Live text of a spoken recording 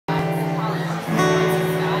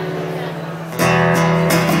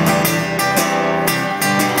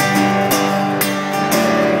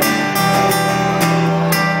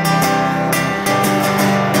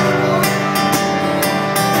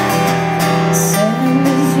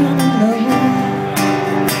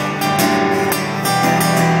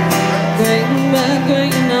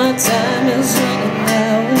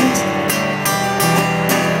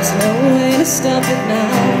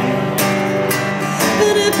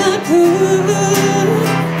I could,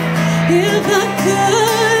 if I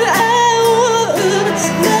could, I would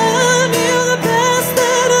love you the best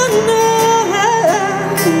that I know.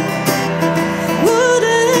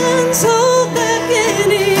 Wouldn't hold back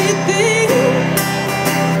anything.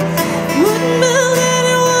 Wouldn't melt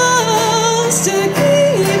any walls to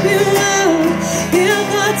keep you out. If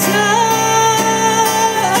I time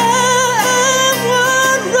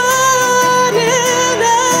would run it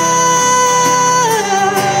out.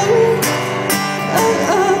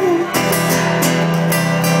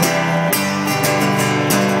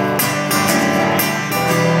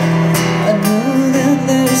 I know that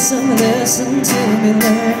there's some lesson to be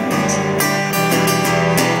learned.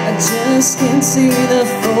 I just can't see the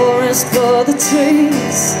forest for the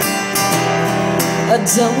trees. I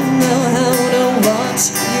don't know how to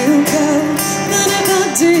watch you go, but if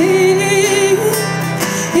I did,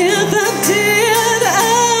 I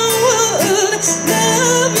would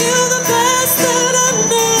love you the best that I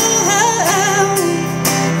know.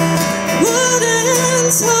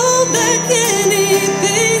 Wouldn't hold back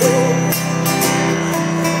anything.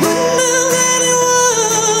 Wouldn't melt any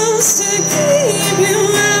walls to keep you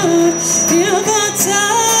out. If I time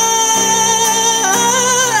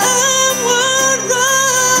would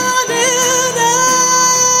run it out.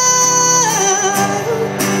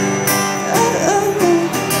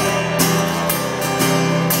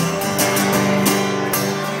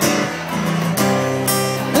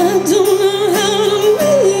 I don't know how to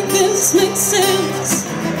make this make sense.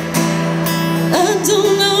 I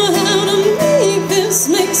don't know how to make this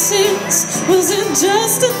make sense. Was it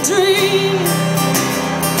just a dream?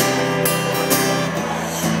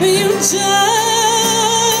 You just